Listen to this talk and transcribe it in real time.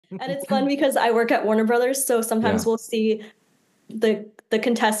And it's fun because I work at Warner Brothers, so sometimes Yeah. we'll see the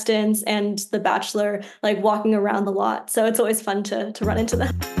contestants and the Bachelor like walking around the lot. So it's always fun to run into them.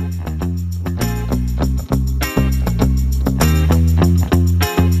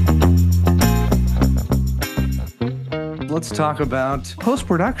 Let's talk about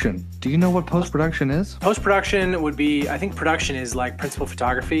post-production. Do you know what post-production is? Post-production would be, I think production is like principal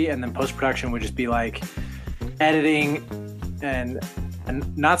photography, and then post-production would just be like editing and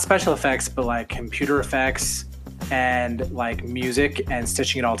not special effects, but like computer effects and like music and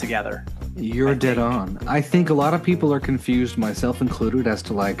stitching it all together. You're dead on. I think a lot of people are confused, myself included, as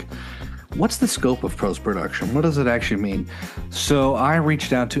to like, what's the scope of post-production? What does it actually mean? So I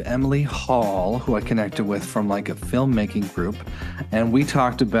reached out to Emily Hall, who I connected with from like a filmmaking group, and we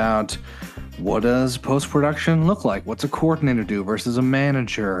talked about what does post-production look like? What's a coordinator do versus a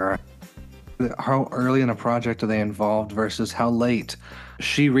manager? How early in a project are they involved versus how late?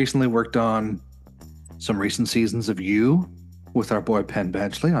 She recently worked on some recent seasons of You with our boy Penn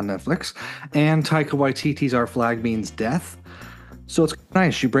Badgley on Netflix, and Taika Waititi's Our Flag Means Death. So it's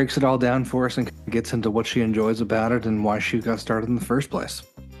nice. She breaks it all down for us and gets into what she enjoys about it and why she got started in the first place.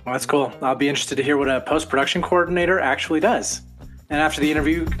 Well, that's cool. I'll be interested to hear what a post-production coordinator actually does. And after the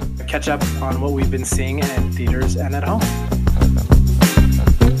interview, catch up on what we've been seeing in theaters and at home.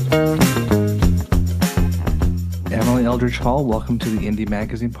 Emily Eldridge Hall, welcome to the Indie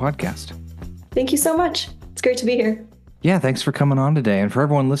Magazine podcast. Thank you so much. It's great to be here. Yeah, thanks for coming on today. And for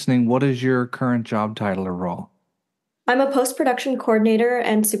everyone listening, what is your current job title or role? I'm a post-production coordinator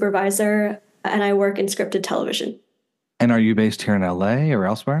and supervisor, and I work in scripted television. And are you based here in LA or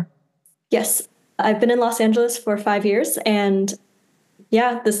elsewhere? Yes, I've been in Los Angeles for 5 years, and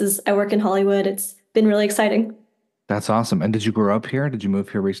yeah, I work in Hollywood. It's been really exciting. That's awesome. And did you grow up here? Did you move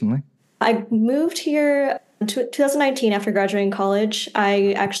here recently? I moved here in 2019 after graduating college.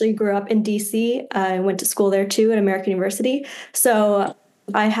 I actually grew up in DC. I went to school there too at American University. So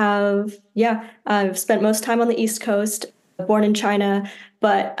I've spent most time on the East Coast, born in China,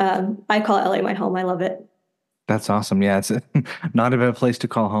 but I call LA my home. I love it. That's awesome. Yeah, it's not a bad place to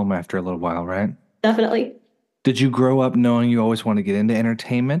call home after a little while, right? Definitely. Did you grow up knowing you always want to get into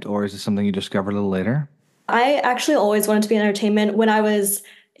entertainment, or is it something you discovered a little later? I actually always wanted to be in entertainment. When I was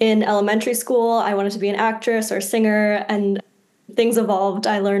in elementary school, I wanted to be an actress or a singer, and things evolved.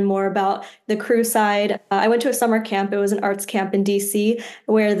 I learned more about the crew side. I went to a summer camp. It was an arts camp in DC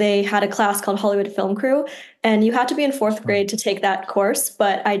where they had a class called Hollywood Film Crew, and you had to be in fourth grade to take that course,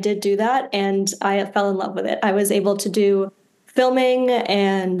 but I did do that, and I fell in love with it. I was able to do filming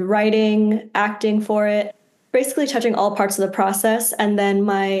and writing, acting for it, basically touching all parts of the process. And then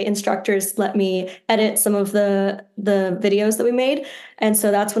my instructors let me edit some of the videos that we made. And so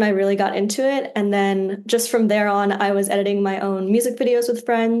that's when I really got into it. And then just from there on, I was editing my own music videos with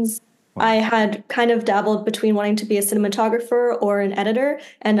friends. I had kind of dabbled between wanting to be a cinematographer or an editor,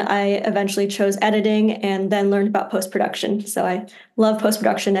 and I eventually chose editing and then learned about post-production. So I love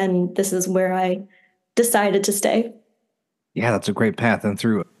post-production, and this is where I decided to stay. Yeah, that's a great path. And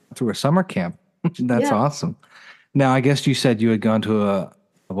through a summer camp. That's Yeah. awesome. Now, I guess you said you had gone to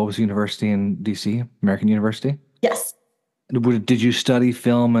what was the university in DC, American University? Yes. Did you study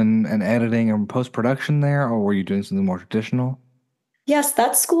film and editing and post-production there, or were you doing something more traditional? Yes,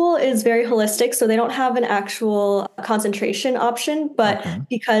 that school is very holistic, so they don't have an actual concentration option. But Okay.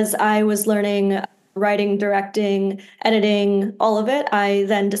 because I was learning writing, directing, editing, all of it, I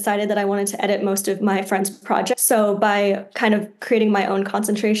then decided that I wanted to edit most of my friends' projects. So by kind of creating my own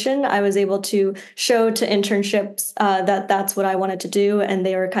concentration, I was able to show to internships that that's what I wanted to do, and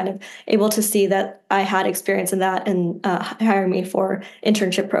they were kind of able to see that I had experience in that and hire me for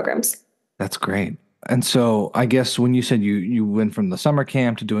internship programs. That's great. And so I guess when you said you went from the summer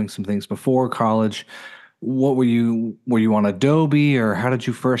camp to doing some things before college, what were you on Adobe, or how did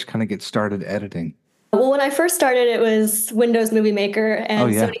you first kind of get started editing? Well, when I first started, it was Windows Movie Maker Oh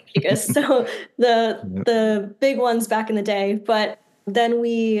and yeah. Sony Vegas, so the Yep. the big ones back in the day. But then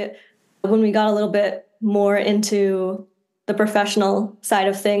when we got a little bit more into the professional side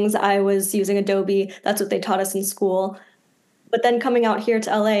of things, I was using Adobe. That's what they taught us in school. But then coming out here to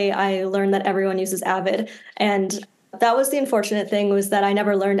LA, I learned that everyone uses Avid, and that was the unfortunate thing, was that I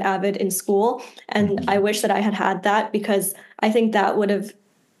never learned Avid in school, and I Mhm. wish that I had had that because I think that would have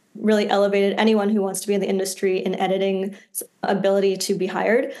really elevated anyone who wants to be in the industry in editing ability to be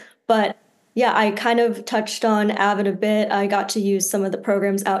hired. But yeah, I kind of touched on Avid a bit. I got to use some of the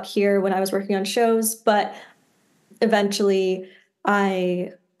programs out here when I was working on shows, but eventually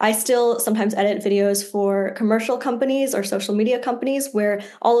I still sometimes edit videos for commercial companies or social media companies where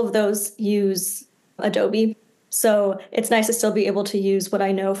all of those use Adobe. So it's nice to still be able to use what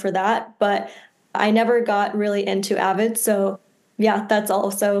I know for that. But I never got really into Avid. So yeah, that's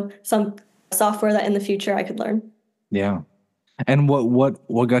also some software that in the future I could learn. Yeah. And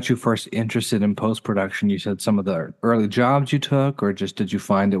what got you first interested in post production? You said some of the early jobs you took, or just did you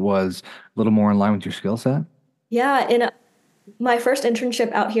find it was a little more in line with your skill set? Yeah, in my first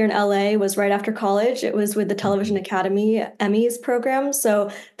internship out here in LA was right after college. It was with the Television Mhm. Academy Emmys program.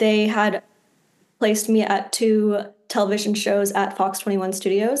 So they had placed me at two television shows at Fox 21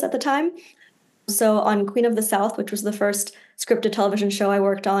 Studios at the time. So on Queen of the South, which was the first scripted television show I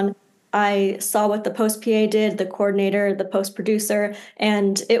worked on, I saw what the post PA did, the coordinator, the post producer,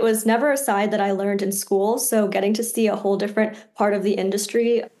 and it was never a side that I learned in school. So getting to see a whole different part of the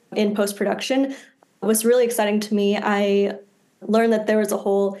industry in post production was really exciting to me. I learned that there was a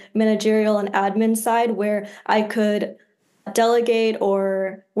whole managerial and admin side where I could delegate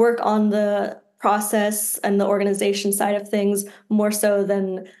or work on the process and the organization side of things more so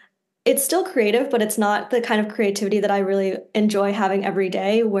than it's still creative, but it's not the kind of creativity that I really enjoy having every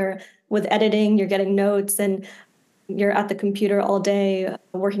day, where with editing, you're getting notes and you're at the computer all day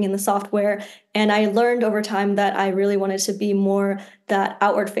working in the software. And I learned over time that I really wanted to be more that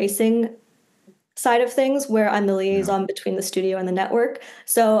outward facing side of things where I'm the Yeah. liaison between the studio and the network.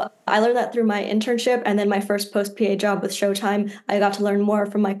 So I learned that through my internship and then my first post PA job with Showtime. I got to learn more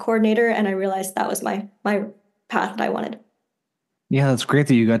from my coordinator and I realized that was my path that I wanted. Yeah, that's great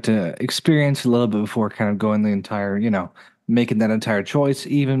that you got to experience a little bit before kind of going the entire, making that entire choice,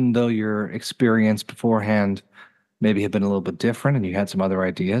 even though your experience beforehand maybe had been a little bit different and you had some other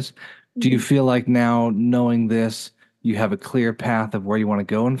ideas. Do you Mhm. feel like now, knowing this, you have a clear path of where you want to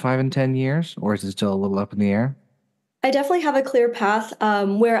go in 5 and 10 years, or is it still a little up in the air? I definitely have a clear path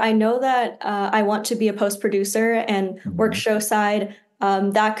where I know that I want to be a post producer and work Mhm. show side.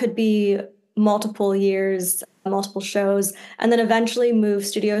 That could be multiple years, multiple shows, and then eventually move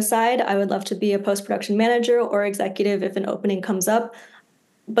studio side. I would love to be a post production manager or executive if an opening comes up,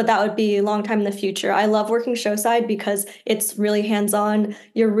 but that would be a long time in the future. I love working show side because it's really hands on.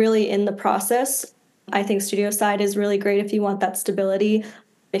 You're really in the process. I think studio side is really great if you want that stability,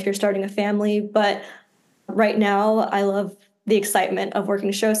 if you're starting a family, but right now, I love the excitement of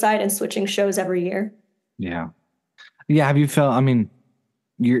working show side and switching shows every year. Yeah. Yeah. Have you felt, I mean,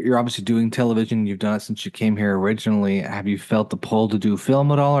 you're obviously doing television. You've done it since you came here originally. Have you felt the pull to do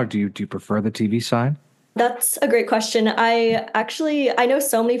film at all, or do you prefer the TV side? That's a great question. I know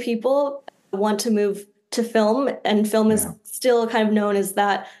so many people want to move to film, and film is Yeah. still kind of known as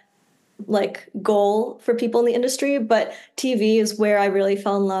that like goal for people in the industry, but TV is where I really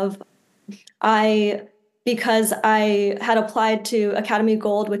fell in love. I because I had applied to Academy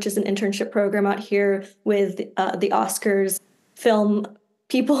Gold, which is an internship program out here with the Oscars film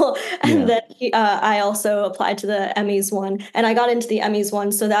people, and Yeah. then I also applied to the Emmys one, and I got into the Emmys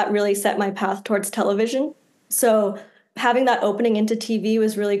one, so that really set my path towards television. So having that opening into TV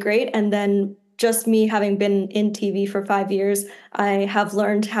was really great, and then just me having been in TV for 5 years, I have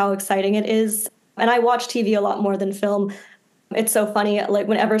learned how exciting it is. And I watch TV a lot more than film. It's so funny. Like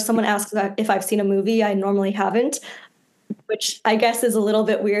whenever someone asks if I've seen a movie, I normally haven't, which I guess is a little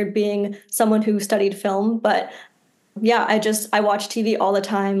bit weird being someone who studied film. But yeah, I watch TV all the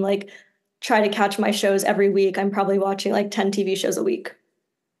time. Like try to catch my shows every week. I'm probably watching like 10 TV shows a week.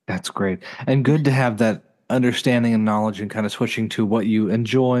 That's great. And good to have that understanding and knowledge and kind of switching to what you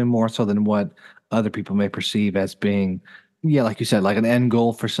enjoy more so than what other people may perceive as being, yeah, like you said, like an end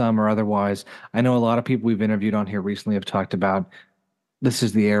goal for some or otherwise. I know a lot of people we've interviewed on here recently have talked about this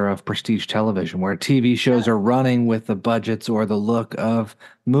is the era of prestige television where TV shows are running with the budgets or the look of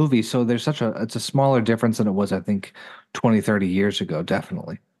movies. So there's it's a smaller difference than it was, I think, 20, 30 years ago,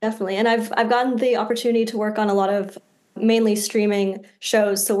 definitely. Definitely. And I've gotten the opportunity to work on a lot of mainly streaming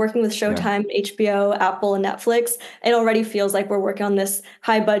shows. So working with Yeah. Showtime, HBO, Apple, and Netflix, it already feels like we're working on this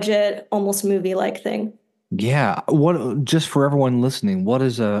high budget, almost movie-like thing. Yeah. Just for everyone listening, what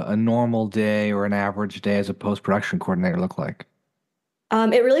does a normal day or an average day as a post-production coordinator look like?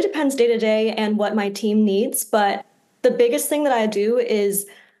 It really depends day to day and what my team needs, but the biggest thing that I do is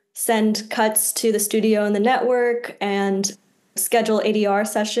send cuts to the studio and the network and schedule ADR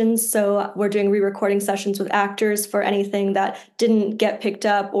sessions. So we're doing re-recording sessions with actors for anything that didn't get picked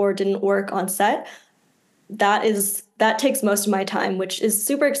up or didn't work on set. That takes most of my time, which is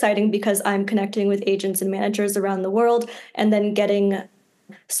super exciting because I'm connecting with agents and managers around the world and then getting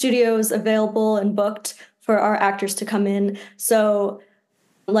studios available and booked for our actors to come in. So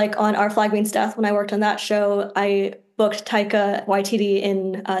like on Our Flag Means Death, when I worked on that show, I booked Taika Waititi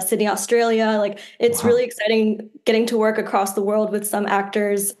in Sydney, Australia. Like it's Wow. really exciting getting to work across the world with some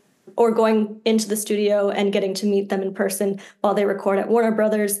actors or going into the studio and getting to meet them in person while they record at Warner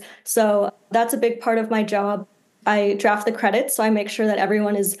Brothers. So that's a big part of my job. I draft the credits, so I make sure that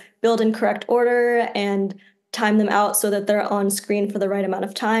everyone is billed in correct order and time them out so that they're on screen for the right amount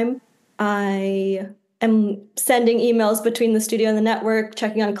of time. I am sending emails between the studio and the network,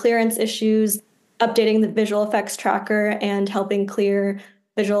 checking on clearance issues, updating the visual effects tracker, and helping clear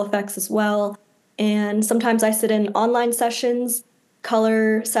visual effects as well. And sometimes I sit in online sessions,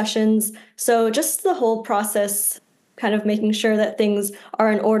 color sessions. So just the whole process, kind of making sure that things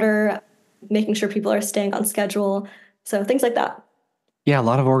are in order, making sure people are staying on schedule. So things like that. Yeah, a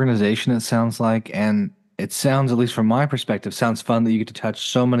lot of organization, it sounds like. And it sounds, at least from my perspective, sounds fun that you get to touch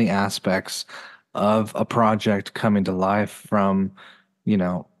so many aspects of a project coming to life from, you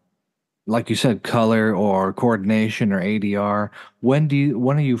know, like you said, color or coordination or ADR. When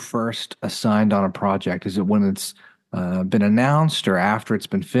are you first assigned on a project? Is it when it's been announced or after it's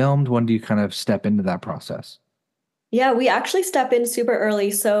been filmed? When do you kind of step into that process? Yeah, we actually step in super early.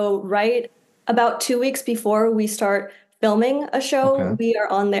 So, right about 2 weeks before we start filming a show, Okay. we are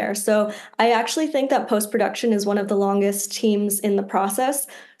on there. So, I actually think that post-production is one of the longest teams in the process.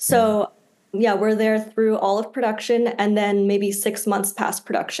 Yeah. So, yeah, we're there through all of production and then maybe 6 months past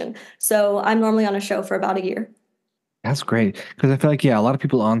production. So, I'm normally on a show for about a year. That's great. Because I feel like, yeah, a lot of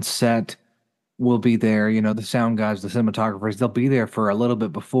people on set will be there, the sound guys, the cinematographers, they'll be there for a little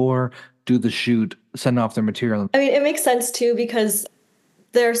bit before, do the shoot, send off their material. I mean, it makes sense too because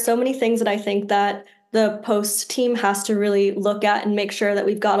there are so many things that I think that the post team has to really look at and make sure that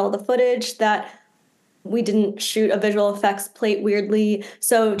we've got all the footage, that we didn't shoot a visual effects plate weirdly.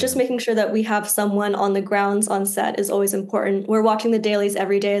 So just Yeah. making sure that we have someone on the grounds on set is always important. We're watching the dailies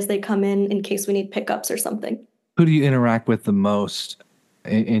every day as they come in case we need pickups or something. Who do you interact with the most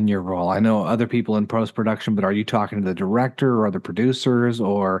in your role? I know other people in post production, but are you talking to the director or other producers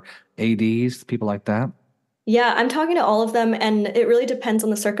or ADs, people like that? Yeah, I'm talking to all of them, and it really depends on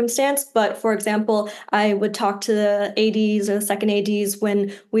the circumstance. But for example, I would talk to the ADs or the second ADs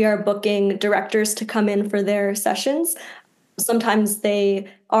when we are booking directors to come in for their sessions. Sometimes they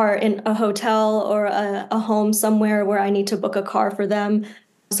are in a hotel or a home somewhere where I need to book a car for them.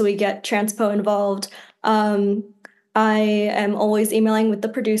 So we get transpo involved. Um, I am always emailing with the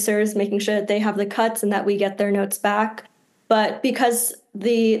producers, making sure that they have the cuts and that we get their notes back. But because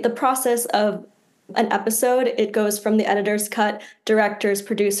the process of an episode, it goes from the editor's cut, directors,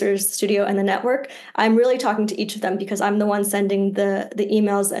 producers, studio, and the network. I'm really talking to each of them because I'm the one sending the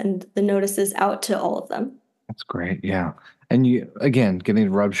emails and the notices out to all of them. That's great. Yeah. And you, again, getting to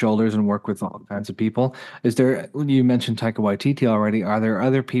rub shoulders and work with all kinds of people. You mentioned Taika Waititi already. Are there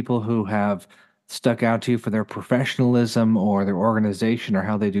other people who have stuck out to you for their professionalism or their organization or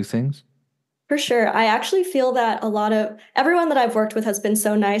how they do things? For sure. I actually feel that a lot of everyone that I've worked with has been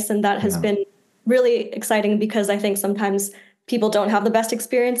so nice, and that has Yeah, been really exciting because I think sometimes people don't have the best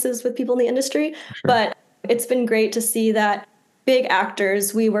experiences with people in the industry. for sure. But it's been great to see that big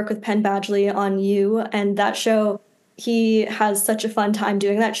actors. We work with Penn Badgley on You, and that show, he has such a fun time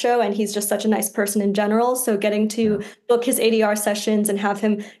doing that show, and he's just such a nice person in general. So getting Yeah. to book his ADR sessions and have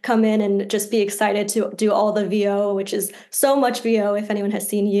him come in and just be excited to do all the VO, which is so much VO if anyone has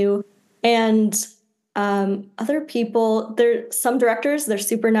seen You. And other people, there some directors, they're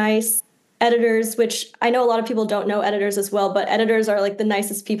super nice. Editors, which I know a lot of people don't know editors as well, but editors are like the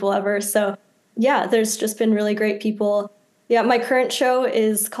nicest people ever. So yeah, there's just been really great people. Yeah, my current show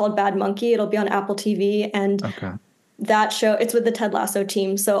is called Bad Monkey. It'll be on Apple TV, and Okay. that show, it's with the Ted Lasso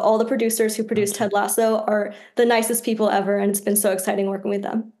team. So all the producers who produced Okay. Ted Lasso are the nicest people ever, and it's been so exciting working with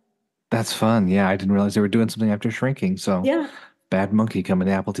them. That's fun. Yeah, I didn't realize they were doing something after shrinking. So Yeah. Bad Monkey coming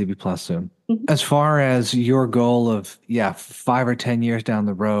to Apple TV Plus soon. Mhm. As far as your goal of, yeah, 5 or 10 years down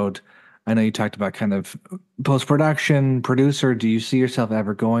the road, I know you talked about kind of post production, producer. Do you see yourself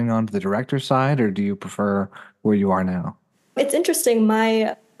ever going on to the director side, or do you prefer where you are now? It's interesting.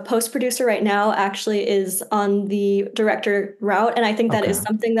 My post producer right now actually is on the director route, and I think that is Okay.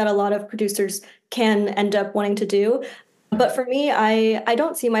 something that a lot of producers can end up wanting to do. But for me, I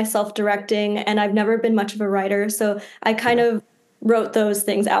don't see myself directing, and I've never been much of a writer, so I kind Yeah. of wrote those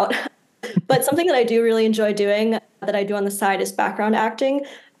things out. But something that I do really enjoy doing that I do on the side is background acting.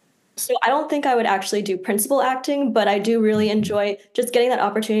 So I don't think I would actually do principal acting, but I do really Mhm. enjoy just getting that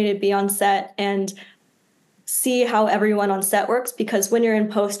opportunity to be on set and see how everyone on set works because when you're in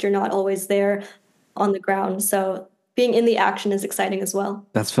post, you're not always there on the ground. So being in the action is exciting as well.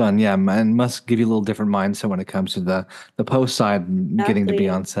 That's fun. Yeah, and must give you a little different mindset when it comes to the post side and getting to be Exactly.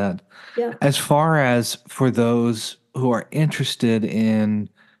 on set. Yeah. As far as for those who are interested in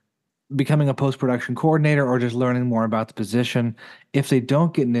becoming a post-production coordinator or just learning more about the position, if they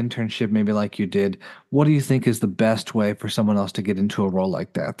don't get an internship, maybe like you did, what do you think is the best way for someone else to get into a role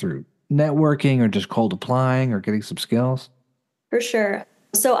like that? Through networking or just cold applying or getting some skills? For sure.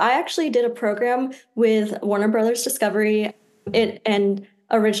 So I actually did a program with Warner Brothers Discovery, and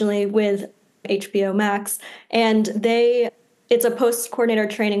originally with HBO Max, and it's a post coordinator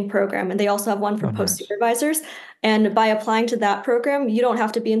training program, and they also have one for Oh, post nice. supervisors. And by applying to that program, you don't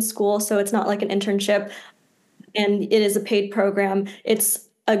have to be in school, so it's not like an internship, and it is a paid program. It's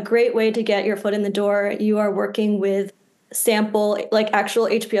a great way to get your foot in the door. You are working with sample, like actual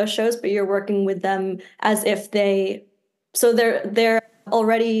HBO shows, but you're working with them as if they're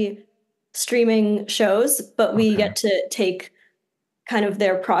already streaming shows, but we Okay. get to take kind of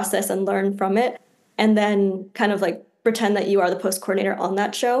their process and learn from it, and then kind of like pretend that you are the post coordinator on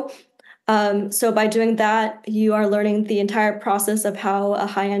that show. So by doing that, you are learning the entire process of how a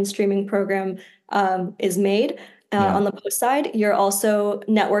high-end streaming program is made. Yeah. On the post side, you're also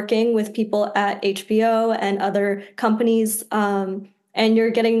networking with people at HBO and other companies, and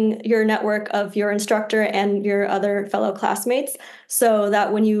you're getting your network of your instructor and your other fellow classmates, so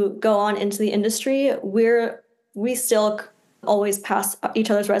that when you go on into the industry, we still always pass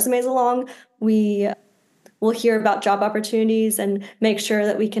each other's resumes along. We'll hear about job opportunities and make sure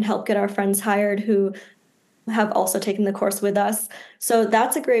that we can help get our friends hired who have also taken the course with us. So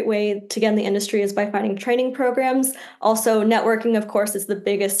that's a great way to get in the industry, is by finding training programs. Also, networking, of course, is the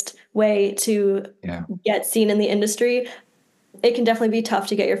biggest way to Yeah. get seen in the industry. It can definitely be tough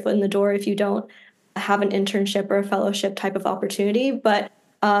to get your foot in the door if you don't have an internship or a fellowship type of opportunity, but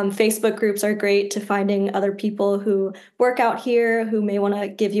Facebook groups are great to finding other people who work out here who may want to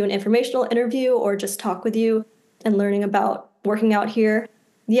give you an informational interview or just talk with you and learning about working out here.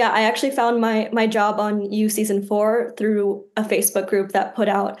 Yeah, I actually found my job on U season 4 through a Facebook group that put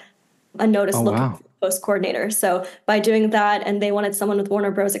out a Oh, notice looking wow. for a post coordinator. So by doing that, and they wanted someone with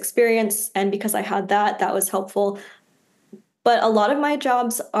Warner Bros. Experience, and because I had that, that was helpful. But a lot of my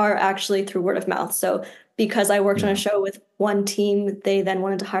jobs are actually through word of mouth. So because I worked on a Yeah. show with one team, they then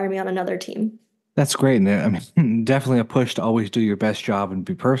wanted to hire me on another team. That's great. And I mean, definitely a push to always do your best job and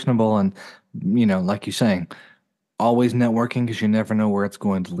be personable. And, like you're saying, always networking because you never know where it's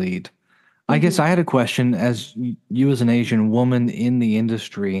going to lead. I guess Mhm. I had a question as you, as an Asian woman in the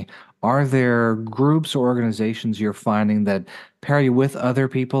industry, are there groups or organizations you're finding that pair you with other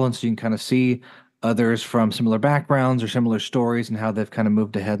people and so you can kind of see others from similar backgrounds or similar stories and how they've kind of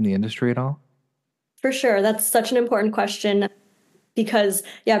moved ahead in the industry at all? For sure. That's such an important question because,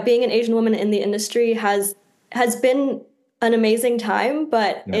 yeah, being an Asian woman in the industry has been an amazing time,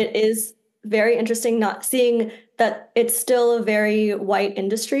 but Yeah. it is very interesting not seeing that it's still a very white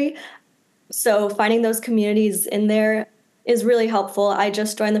industry. So finding those communities in there is really helpful. I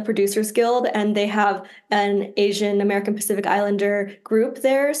just joined the Producers Guild, and they have an Asian American Pacific Islander group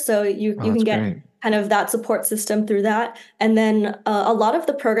there. So Oh, you that's can get great. kind of that support system through that. And then a lot of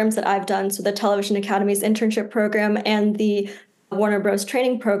the programs that I've done, so the Television Academy's internship program and the Warner Bros.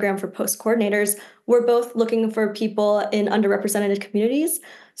 Training program for post coordinators, we're both looking for people in underrepresented communities.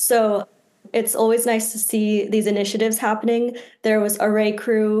 So it's always nice to see these initiatives happening. There was Array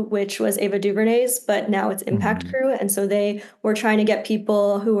Crew, which was Ava DuVernay's, but now it's Impact Mhm. Crew. And so they were trying to get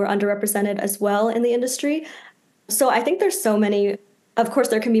people who were underrepresented as well in the industry. So I think there's so many, of course,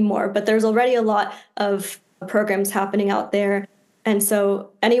 there can be more, but there's already a lot of programs happening out there. And so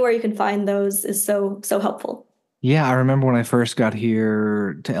anywhere you can find those is so helpful. Yeah, I remember when I first got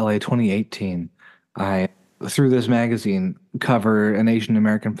here to LA 2018, I, through this magazine, cover an Asian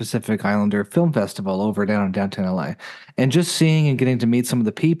American Pacific Islander film festival over down in downtown LA. And just seeing and getting to meet some of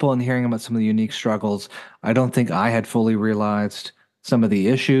the people and hearing about some of the unique struggles, I don't think I had fully realized some of the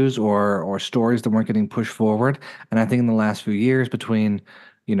issues or stories that weren't getting pushed forward. And I think in the last few years, between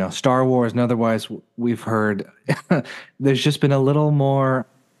Star Wars and otherwise, we've heard there's just been a little more,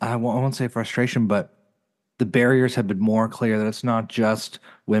 I won't say frustration, but the barriers have been more clear that it's not just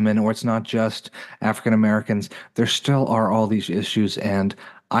women or it's not just African Americans. There still are all these issues. And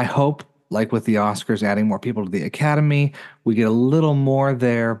I hope, like with the Oscars, adding more people to the Academy, we get a little more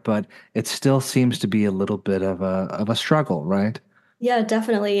there, but it still seems to be a little bit of a struggle, right? Yeah,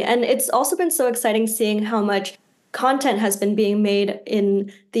 definitely. And it's also been so exciting seeing how much content has been being made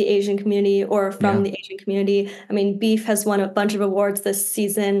in the Asian community or from Yeah. the Asian community. I mean, Beef has won a bunch of awards this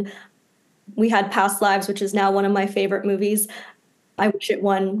season. We had Past Lives, which is now one of my favorite movies. I wish it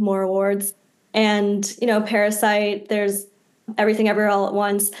won more awards. And, Parasite, there's Everything Everywhere All at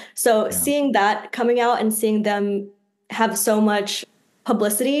Once. So Yeah. seeing that coming out and seeing them have so much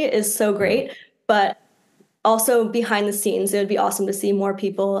publicity is so Yeah. great. But also behind the scenes, it would be awesome to see more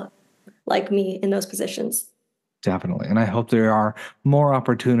people like me in those positions. Definitely. And I hope there are more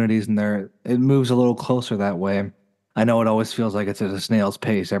opportunities and it moves a little closer that way. I know it always feels like it's at a snail's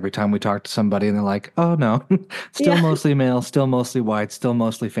pace every time we talk to somebody and they're like, oh no, still Yeah, mostly male, still mostly white, still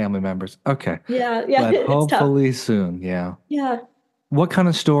mostly family members. Okay. yeah, But it's tough. hopefully soon. Yeah. Yeah. What kind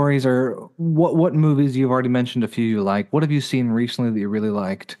of stories or what movies you've already mentioned a few you like? What have you seen recently that you really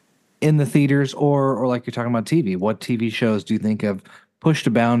liked in the theaters or like you're talking about TV? What TV shows do you think have pushed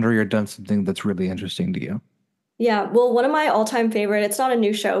a boundary or done something that's really interesting to you? Yeah, well, one of my all-time favorite, it's not a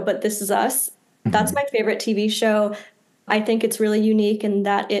new show, but This Is Us. That's Hmm. my favorite TV show. I think it's really unique in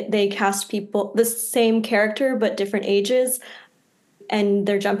that they cast people the same character but different ages and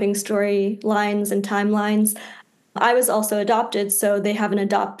they're jumping storylines and timelines. I was also adopted, so they have an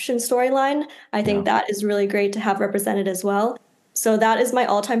adoption storyline. I think Yeah. that is really great to have represented as well. So that is my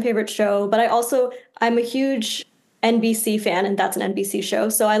all-time favorite show, but I'm a huge NBC fan, and that's an NBC show.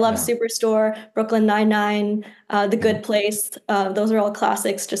 So I love Yeah. Superstore, Brooklyn Nine-Nine, The Yeah. Good Place. Those are all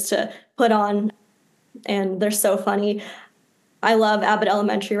classics just to put on, and they're so funny. I love Abbott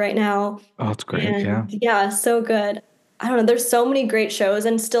Elementary right now. Oh, it's great. And Yeah. yeah, so good. I don't know, there's so many great shows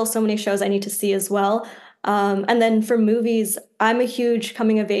and still so many shows I need to see as well. And then for movies, I'm a huge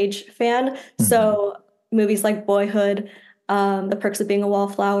coming of age fan. Hmm. So movies like Boyhood, The Perks of Being a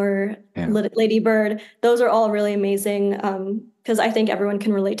Wallflower, Yeah. Lady Bird, those are all really amazing because I think everyone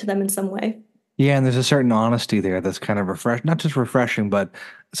can relate to them in some way. Yeah, and there's a certain honesty there that's kind of not just refreshing, but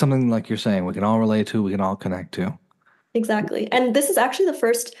something like you're saying, we can all relate to, we can all connect to. Exactly. And this is actually the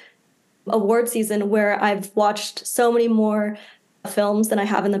first award season where I've watched so many more films than I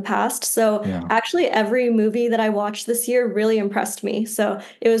have in the past. So Yeah. actually every movie that I watched this year really impressed me. So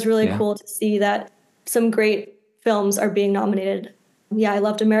it was really Yeah. cool to see that some great films are being nominated. Yeah, I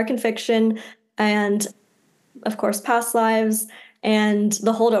loved American Fiction and of course Past Lives and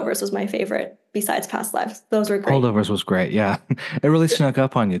The Holdovers was my favorite besides Past Lives. Those were great. Holdovers was great. Yeah. It really snuck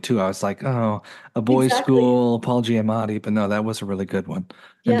up on you too. I was like, oh, A Boy's Exactly. School, Paul Giamatti, but no, that was a really good one.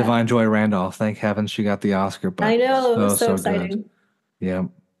 And Yeah. Divine Joy Randolph, thank heavens she got the Oscar, I but know. so, So so good. exciting. Yeah.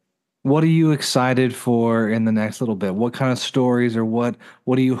 What are you excited for in the next little bit? What kind of stories or what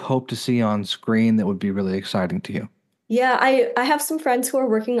do you hope to see on screen that would be really exciting to you? Yeah, I have some friends who are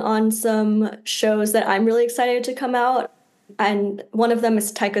working on some shows that I'm really excited to come out. And one of them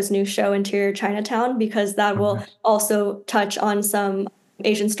is Taika's new show, Interior Chinatown, because that Oh, will nice. also touch on some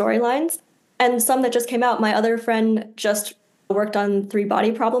Asian storylines. And some that just came out. My other friend just worked on Three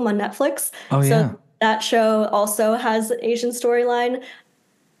Body Problem on Netflix. Oh So yeah. that show also has Asian storyline.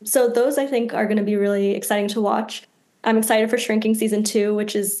 So those I think are going to be really exciting to watch. I'm excited for Shrinking season 2,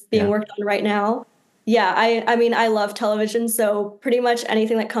 which is being Yeah. worked on right now. Yeah, I mean I love television, so pretty much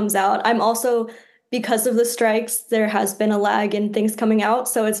anything that comes out. I'm also because of the strikes, there has been a lag in things coming out,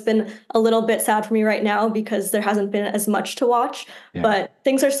 so it's been a little bit sad for me right now because there hasn't been as much to watch, Yeah. but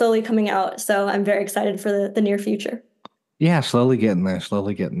things are slowly coming out, so I'm very excited for the near future. Yeah, slowly getting there,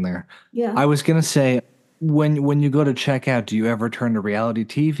 slowly getting there. Yeah. I was gonna say, when you go to check out, do you ever turn to reality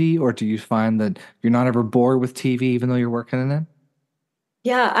TV, or do you find that you're not ever bored with TV even though you're working in it?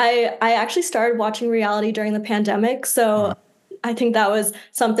 Yeah, I actually started watching reality during the pandemic, Uh, so I think that was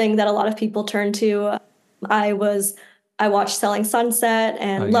something that a lot of people turned to. I was I watched Selling Sunset oh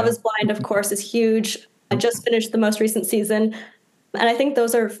and Love yeah. is Blind, of course, is huge. I Yep. just finished the most recent season, and I think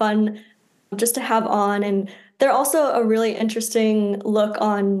those are fun just to have on, and they're also a really interesting look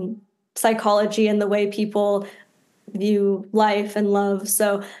on psychology and the way people view life and love.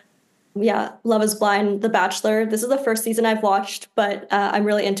 So yeah, Love is Blind, The Bachelor. This is the first season I've watched, but I'm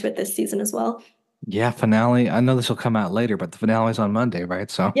really into it this season as well. Yeah, finale. I know this will come out later, but the finale's on Monday,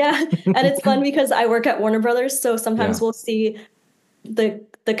 right? So, Yeah, and it's fun because I work at Warner Brothers, so sometimes yeah, we'll see the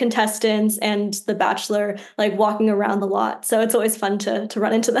contestants and The Bachelor like walking around the lot. So it's always fun to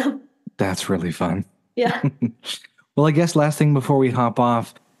run into them. that's really fun. Yeah. Well, I guess last thing before we hop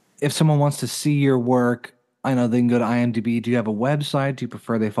off, if someone wants to see your work, I know they can go to IMDb. Do you have a website? Do you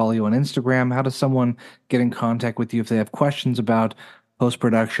prefer they follow you on Instagram? How does someone get in contact with you if they have questions about post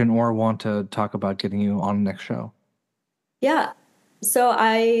production or want to talk about getting you on the next show? Yeah. So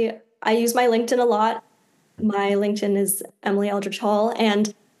I use my LinkedIn a lot. My LinkedIn is Emily Eldridge Hall,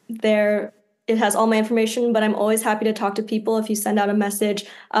 and there it has all my information, but I'm always happy to talk to people if you send out a message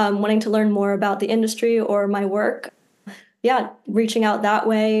wanting to learn more about the industry or my work. Yeah, reaching out that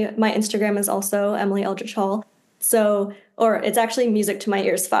way. My Instagram is also Emily Eldridge Hall. So, or it's actually Music to My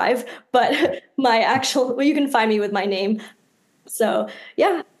Ears 5, but my actual, well, you can find me with my name. So,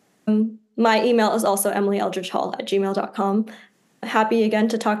 yeah, my email is also emilyeldridgehall@gmail.com. Happy again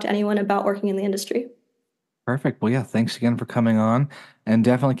to talk to anyone about working in the industry. Perfect. Well, yeah, thanks again for coming on. And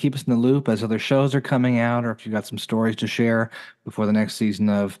definitely keep us in the loop as other shows are coming out or if you've got some stories to share before the next season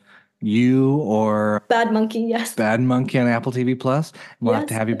of You or Bad Monkey, yes. Bad Monkey on Apple TV Plus. We'll have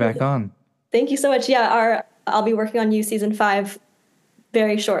to Yes. have you back on. Thank you so much. Yeah, I'll be working on You season 5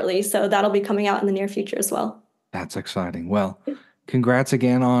 very shortly, so that'll be coming out in the near future as well. That's exciting. Well, congrats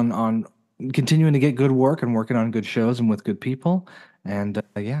again on continuing to get good work and working on good shows and with good people. And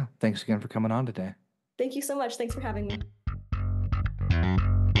yeah, thanks again for coming on today. Thank you so much. Thanks for having me.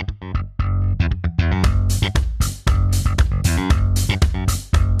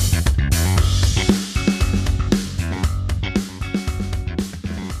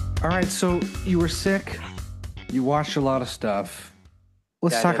 All right, so you were sick. You watched a lot of stuff.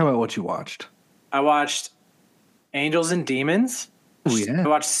 Let's Yeah, I talk did. about what you watched. I watched Angels and Demons. Oh, yeah. I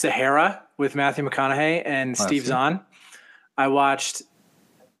watched Sahara with Matthew McConaughey and Steve Classic. Zahn. I watched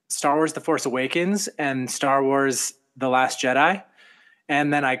Star Wars The Force Awakens and Star Wars The Last Jedi.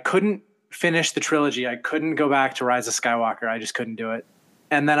 And then I couldn't finish the trilogy. I couldn't go back to Rise of Skywalker. I just couldn't do it.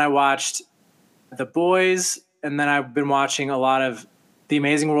 And then I watched The Boys. And then I've been watching a lot of The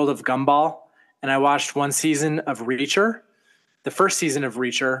Amazing World of Gumball. And I watched one season of Reacher, the first season of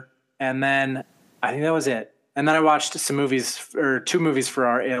Reacher. And then I think that was it. And then I watched some movies or 2 movies for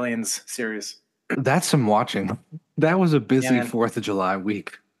our Aliens series. That's some watching. That was a busy man. 4th of July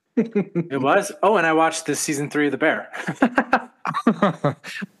week. It was. Oh, and I watched the season 3 of The Bear.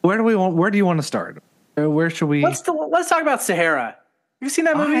 Where do you want to start? Where should we? Let's talk about Sahara. Have you seen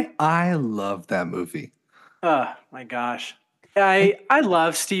that movie? I love that movie. Oh my gosh. I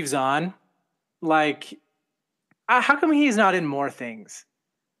love Steve Zahn. Like, how come he's not in more things?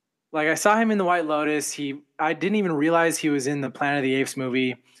 Like, I saw him in The White Lotus. I didn't even realize he was in the Planet of the Apes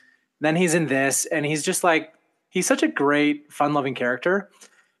movie. Then he's in this, and he's just like, he's such a great, fun-loving character.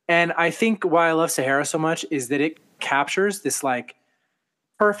 And I think why I love Sahara so much is that it captures this like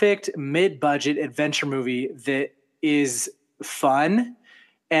perfect mid-budget adventure movie that is fun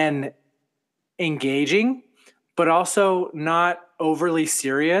and engaging, but also not overly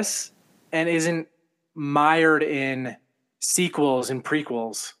serious and isn't mired in sequels and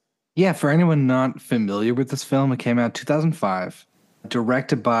prequels. Yeah, for anyone not familiar with this film, it came out 2005,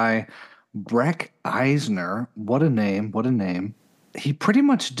 directed by Breck Eisner. What a name, what a name. He pretty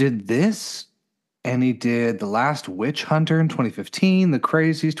much did this, and he did The Last Witch Hunter in 2015, The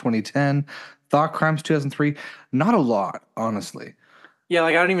Crazies 2010, Thought Crimes 2003. Not a lot, honestly. Yeah,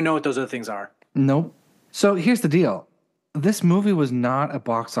 like I don't even know what those other things are. Nope. So here's the deal. This movie was not a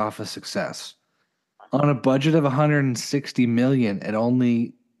box office success. On a budget of 160 million, it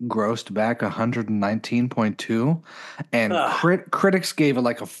only grossed back 119.2, and critics gave it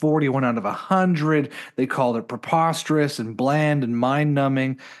like a 41 out of 100. They called it preposterous and bland and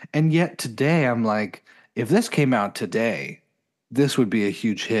mind-numbing. And yet today I'm like, if this came out today, this would be a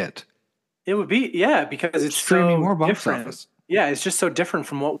huge hit. It would be, yeah, because it's Streaming so or box different. office. Yeah, it's just so different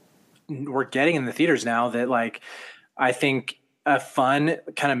from what we're getting in the theaters now that like I think a fun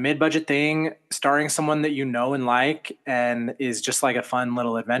kind of mid-budget thing starring someone that you know and like and is just like a fun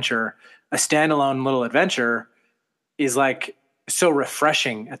little adventure, a standalone little adventure is like so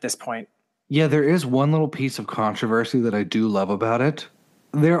refreshing at this point. Yeah, there is one little piece of controversy that I do love about it.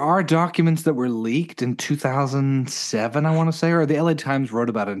 There are documents that were leaked in 2007, I want to say, or the LA Times wrote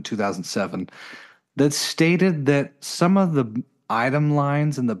about it in 2007, that stated that some of the item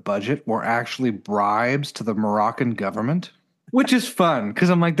lines in the budget were actually bribes to the Moroccan government, which is fun because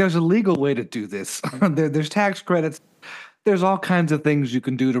I'm like, there's a legal way to do this. There's tax credits. There's all kinds of things you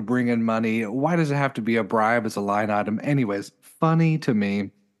can do to bring in money. Why does it have to be a bribe as a line item? Anyways, funny to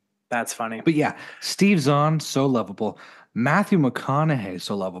me. That's funny. But yeah, Steve Zahn, so lovable. Matthew McConaughey,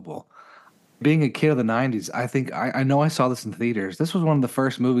 so lovable. Being a kid of the 90s, I think, I know I saw this in theaters. This was one of the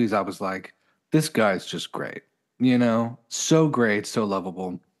first movies I was like, this guy's just great. You know, so great, so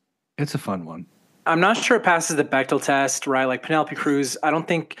lovable. It's a fun one. I'm not sure it passes the Bechdel test, right? Like Penelope Cruz, I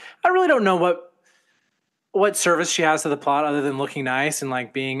really don't know what service she has to the plot other than looking nice and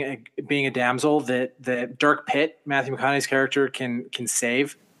like being a damsel that Dirk Pitt, Matthew McConaughey's character, can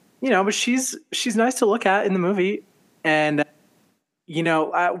save. You know, but she's nice to look at in the movie. And you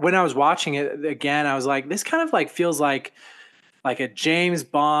know, when I was watching it again, I was like, this kind of like feels like a James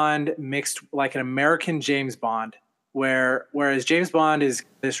Bond mixed, like an American James Bond, whereas James Bond is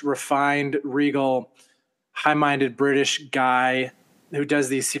this refined, regal, high-minded British guy who does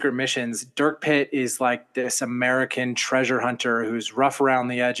these secret missions. Dirk Pitt is like this American treasure hunter who's rough around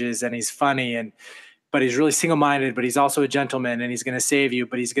the edges and he's funny and but he's really single-minded, but he's also a gentleman, and he's going to save you,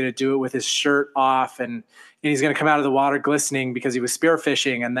 but he's going to do it with his shirt off, and he's going to come out of the water glistening because he was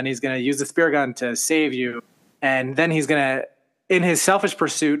spearfishing, and then he's going to use the spear gun to save you, and then he's going to, in his selfish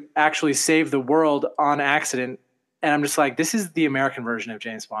pursuit, actually save the world on accident. And I'm just like, this is the American version of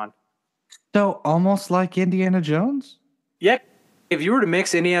James Bond. So almost like Indiana Jones? Yeah. If you were to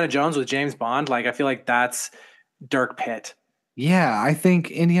mix Indiana Jones with James Bond, like I feel like that's Dirk Pitt. Yeah, I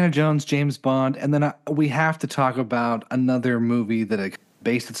think Indiana Jones, James Bond, and then we have to talk about another movie that it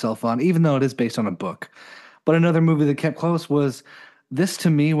based itself on, even though it is based on a book. But another movie that kept close was, this to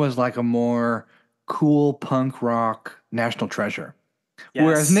me was like a more cool punk rock National Treasure. Yes.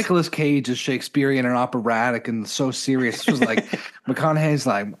 Whereas Nicolas Cage is Shakespearean and operatic and so serious. This was like, McConaughey's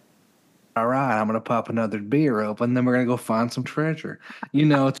like, all right, I'm going to pop another beer open, then we're going to go find some treasure. You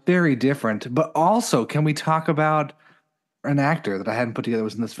know, it's very different. But also, can we talk about an actor that I hadn't put together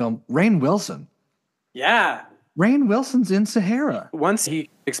was in this film, Rainn Wilson? Yeah. Rainn Wilson's in Sahara. Once he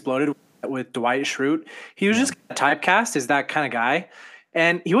exploded with Dwight Schrute, he was just typecast as that kind of guy.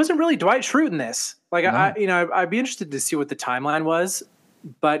 And he wasn't really Dwight Schrute in this. Like, No. I'd be interested to see what the timeline was.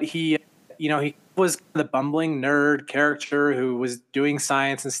 But he was the bumbling nerd character who was doing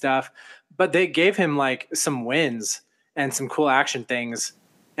science and stuff. But they gave him like some wins and some cool action things.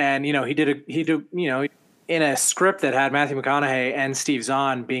 And, he did in a script that had Matthew McConaughey and Steve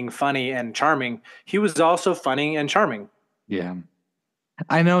Zahn being funny and charming, he was also funny and charming. Yeah.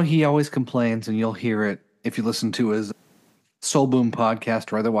 I know he always complains, and you'll hear it if you listen to his Soul Boom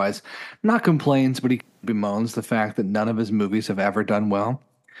podcast or otherwise. Not complains, but he bemoans the fact that none of his movies have ever done well.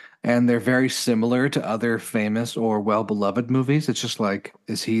 And they're very similar to other famous or well-beloved movies. It's just like,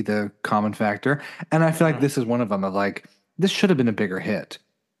 is he the common factor? And I feel like this is one of them. Of like, this should have been a bigger hit.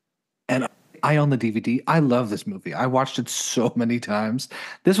 And I own the DVD. I love this movie. I watched it so many times.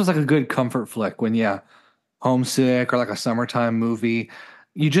 This was like a good comfort flick when, homesick or like a summertime movie.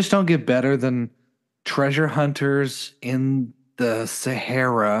 You just don't get better than treasure hunters in the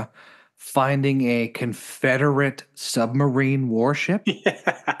Sahara finding a Confederate submarine warship.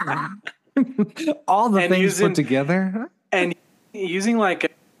 Yeah. All the And things put together. And using like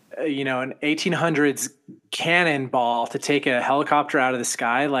an 1800s cannonball to take a helicopter out of the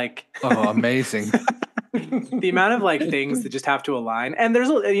sky, like Oh, amazing. the amount of like things that just have to align. And there's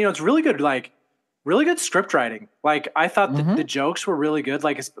it's really good, like really good script writing. Like I thought the jokes were really good,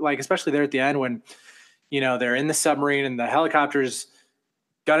 like especially there at the end when they're in the submarine and the helicopter's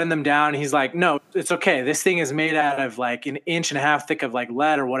gunning them down, and he's like, no, it's okay, this thing is made out of like an inch and a half thick of like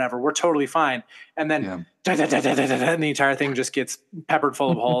lead or whatever, we're totally fine. And then and the entire thing just gets peppered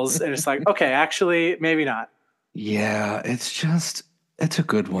full of holes, and it's like, okay, actually maybe not. Yeah, it's a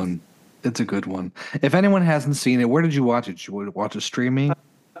good one. It's a good one. If anyone hasn't seen it, where did you watch it? Did you watch it streaming?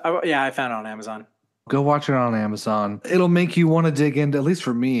 I found it on Amazon. Go watch it on Amazon. It'll make you want to dig into, at least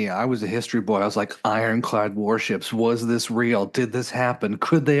for me, I was a history boy. I was like, ironclad warships. Was this real? Did this happen?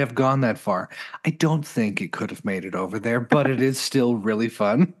 Could they have gone that far? I don't think it could have made it over there, but it is still really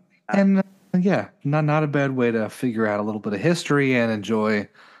fun. And not a bad way to figure out a little bit of history and enjoy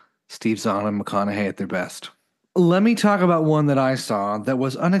Steve Zahn and McConaughey at their best. Let me talk about one that I saw that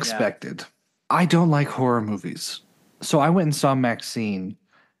was unexpected. Yeah. I don't like horror movies. So I went and saw Maxine.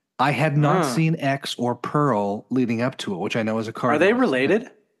 I had not seen X or Pearl leading up to it, which I know is a card. Are they related?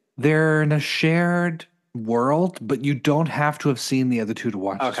 They're in a shared world, but you don't have to have seen the other two to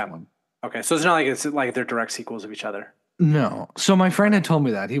watch this one. Okay, so it's not like they're direct sequels of each other. No. So my friend had told me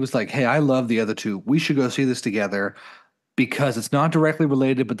that. He was like, hey, I love the other two. We should go see this together because it's not directly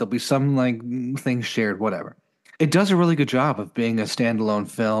related, but there'll be some like things shared, whatever. It does a really good job of being a standalone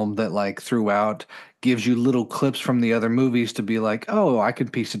film that like throughout gives you little clips from the other movies to be like, oh, I can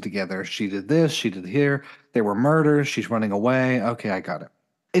piece it together. She did this, she did here. There were murders. She's running away. Okay, I got it.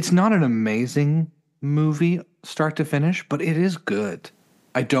 It's not an amazing movie start to finish, but it is good.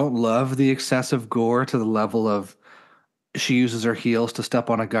 I don't love the excessive gore to the level of she uses her heels to step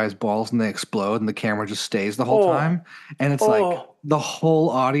on a guy's balls and they explode and the camera just stays the whole time. And it's like the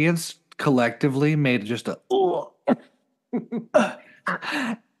whole audience collectively made just a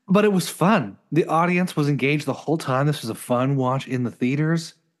but it was fun. The audience was engaged the whole time. This was a fun watch in the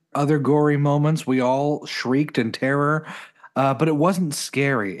theaters. Other gory moments, we all shrieked in terror, but it wasn't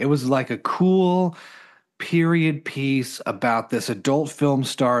scary. It was like a cool period piece about this adult film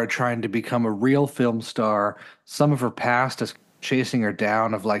star trying to become a real film star. Some of her past is chasing her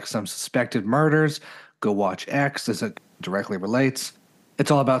down of like some suspected murders. Go watch X as it directly relates.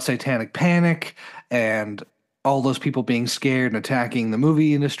 It's all about satanic panic and all those people being scared and attacking the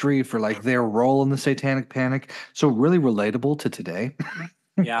movie industry for like their role in the satanic panic. So really relatable to today.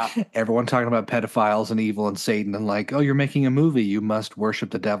 Yeah. Everyone talking about pedophiles and evil and Satan and like, oh, you're making a movie, you must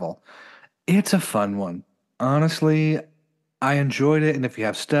worship the devil. It's a fun one. Honestly, I enjoyed it. And if you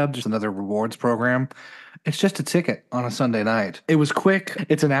have stubs, there's another rewards program. It's just a ticket on a Sunday night. It was quick.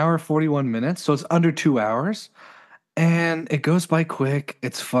 It's an hour, 41 minutes. So it's under 2 hours. And it goes by quick.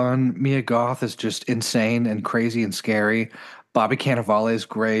 It's fun. Mia Goth is just insane and crazy and scary. Bobby Cannavale is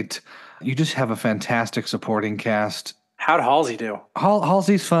great. You just have a fantastic supporting cast. How'd Halsey do?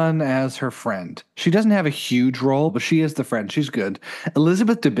 Halsey's fun as her friend. She doesn't have a huge role, but she is the friend. She's good.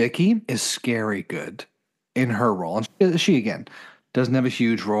 Elizabeth Debicki is scary good in her role. And she again, doesn't have a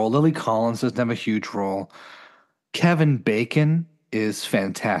huge role. Lily Collins doesn't have a huge role. Kevin Bacon is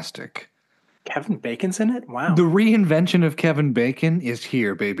fantastic. Kevin Bacon's in it? Wow. The reinvention of Kevin Bacon is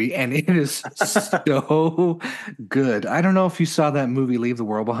here, baby, and it is so good. I don't know if you saw that movie Leave the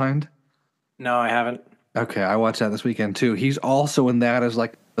World Behind. No, I haven't. Okay, I watched that this weekend too. He's also in that as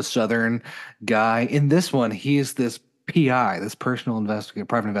like a Southern guy. In this one, he is this PI, this personal investigator,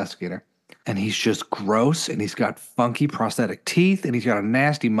 private investigator. And he's just gross, and he's got funky prosthetic teeth, and he's got a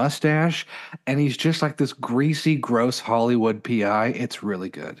nasty mustache, and he's just like this greasy, gross Hollywood PI. It's really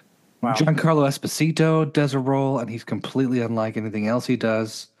good. Wow. Giancarlo Esposito does a role, and he's completely unlike anything else he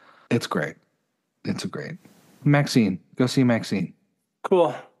does. It's great. It's great. Maxine. Go see Maxine.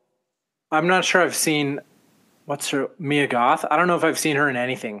 Cool. I'm not sure I've seen, what's her, Mia Goth? I don't know if I've seen her in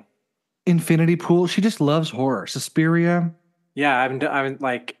anything. Infinity Pool. She just loves horror. Suspiria. Yeah,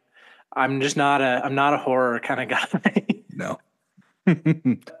 I'm just not a horror kind of guy. No.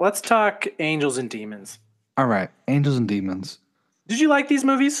 Let's talk Angels and Demons. All right. Angels and Demons. Did you like these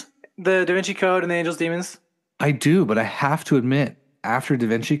movies? The Da Vinci Code and the Angels Demons? I do, but I have to admit, after Da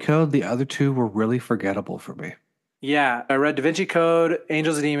Vinci Code, the other two were really forgettable for me. Yeah, I read Da Vinci Code,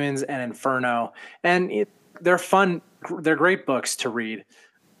 Angels and Demons, and Inferno. And they're fun. They're great books to read.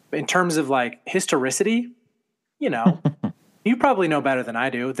 In terms of like historicity, you know, you probably know better than I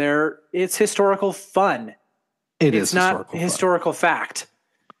do. It's historical fun. It's not historical fact.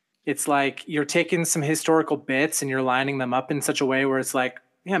 It's like you're taking some historical bits and you're lining them up in such a way where it's like,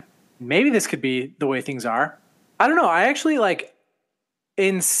 yeah, maybe this could be the way things are. I don't know. I actually like,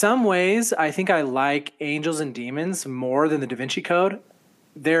 in some ways, I think I like Angels and Demons more than the Da Vinci Code.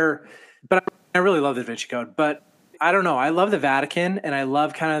 But I really love the Da Vinci Code. But I don't know. I love the Vatican, and I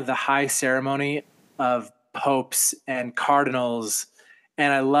love kind of the high ceremony of popes and cardinals.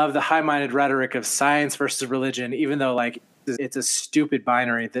 And I love the high-minded rhetoric of science versus religion, even though like it's a stupid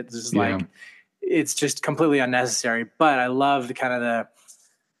binary that is like, it's just completely unnecessary. But I love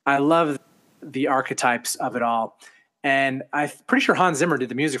the archetypes of it all. And I'm pretty sure Hans Zimmer did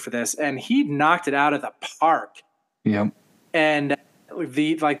the music for this, and he knocked it out of the park. Yep. And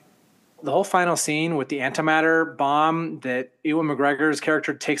the whole final scene with the antimatter bomb that Ewan McGregor's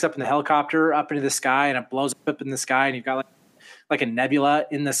character takes up in the helicopter up into the sky, and it blows up in the sky, and you've got like a nebula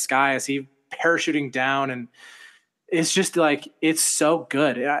in the sky as he parachuting down, and it's just like, it's so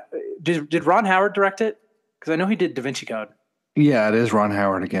good. Did Ron Howard direct it? Because I know he did Da Vinci Code. Yeah, it is Ron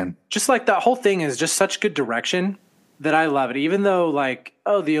Howard again. Just like the whole thing is just such good direction that I love it. Even though like,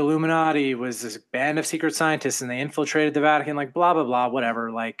 oh, the Illuminati was this band of secret scientists and they infiltrated the Vatican, like blah, blah, blah,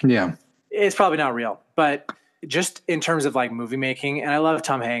 whatever. Like, yeah, it's probably not real, but just in terms of like movie making, and I love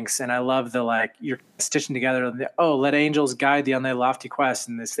Tom Hanks, and I love the like, you're stitching together, let angels guide thee on thy lofty quest.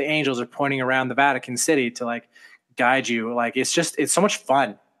 And the angels are pointing around the Vatican City to like guide you. Like, it's so much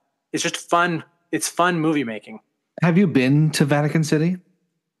fun. It's just fun. It's fun movie making. Have you been to Vatican City?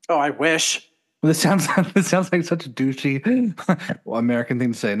 Oh, I wish. This sounds like such a douchey American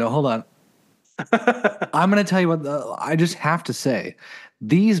thing to say. No, hold on. I'm going to tell you what I just have to say.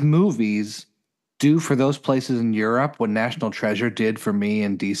 These movies do for those places in Europe what National Treasure did for me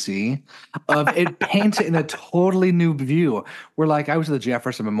in DC. It paints it in a totally new view. Where like I was at the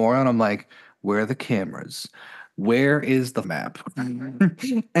Jefferson Memorial and I'm like, where are the cameras? Where is the map?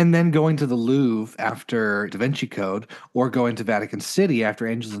 And then going to the Louvre after Da Vinci Code, or going to Vatican City after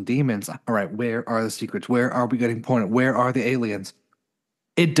Angels and Demons. All right, where are the secrets? Where are we getting pointed? Where are the aliens?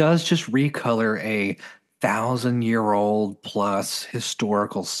 It does just recolor a 1,000-year-old plus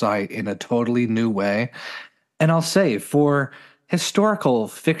historical site in a totally new way. And I'll say, for historical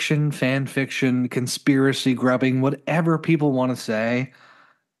fiction, fan fiction, conspiracy grubbing, whatever people want to say,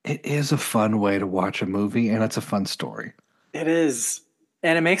 it is a fun way to watch a movie, and it's a fun story. It is.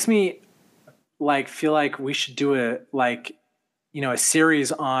 And it makes me like feel like we should do a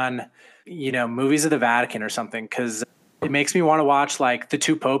series on, movies of the Vatican or something, because it makes me want to watch like The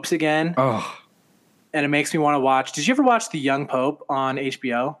Two Popes again. Oh. And it makes me want to watch. Did you ever watch The Young Pope on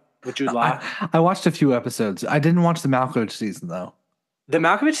HBO with Jude Law? I watched a few episodes. I didn't watch the Malkovich season though. The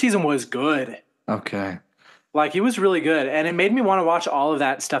Malkovich season was good. Okay. Like, he was really good, and it made me want to watch all of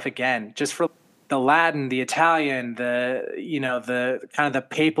that stuff again, just for the Latin, the Italian, the kind of the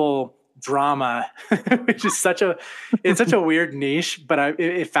papal drama, which is such a weird niche, but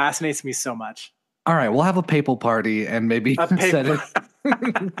it fascinates me so much. All right, we'll have a papal party and maybe A set it.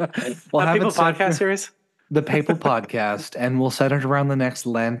 We'll have papal it set podcast series. the papal podcast, and we'll set it around the next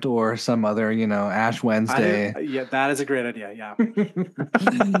Lent or some other, Ash Wednesday. Yeah, that is a great idea. Yeah.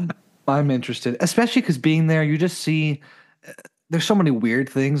 I'm interested, especially because being there, you just see there's so many weird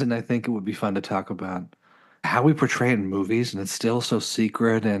things, and I think it would be fun to talk about how we portray it in movies, and it's still so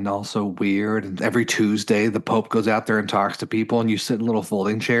secret and also weird. And every Tuesday, the Pope goes out there and talks to people, and you sit in little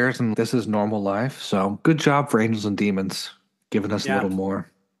folding chairs, and this is normal life. So good job for Angels and Demons, giving us a little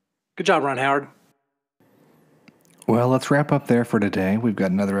more. Good job, Ron Howard. Well, let's wrap up there for today. We've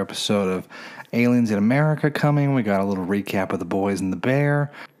got another episode of Aliens in America coming. We got a little recap of The Boys and the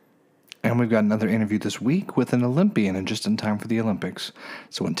Bear. And we've got another interview this week with an Olympian and just in time for the Olympics.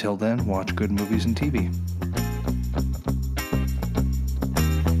 So until then, watch good movies and TV.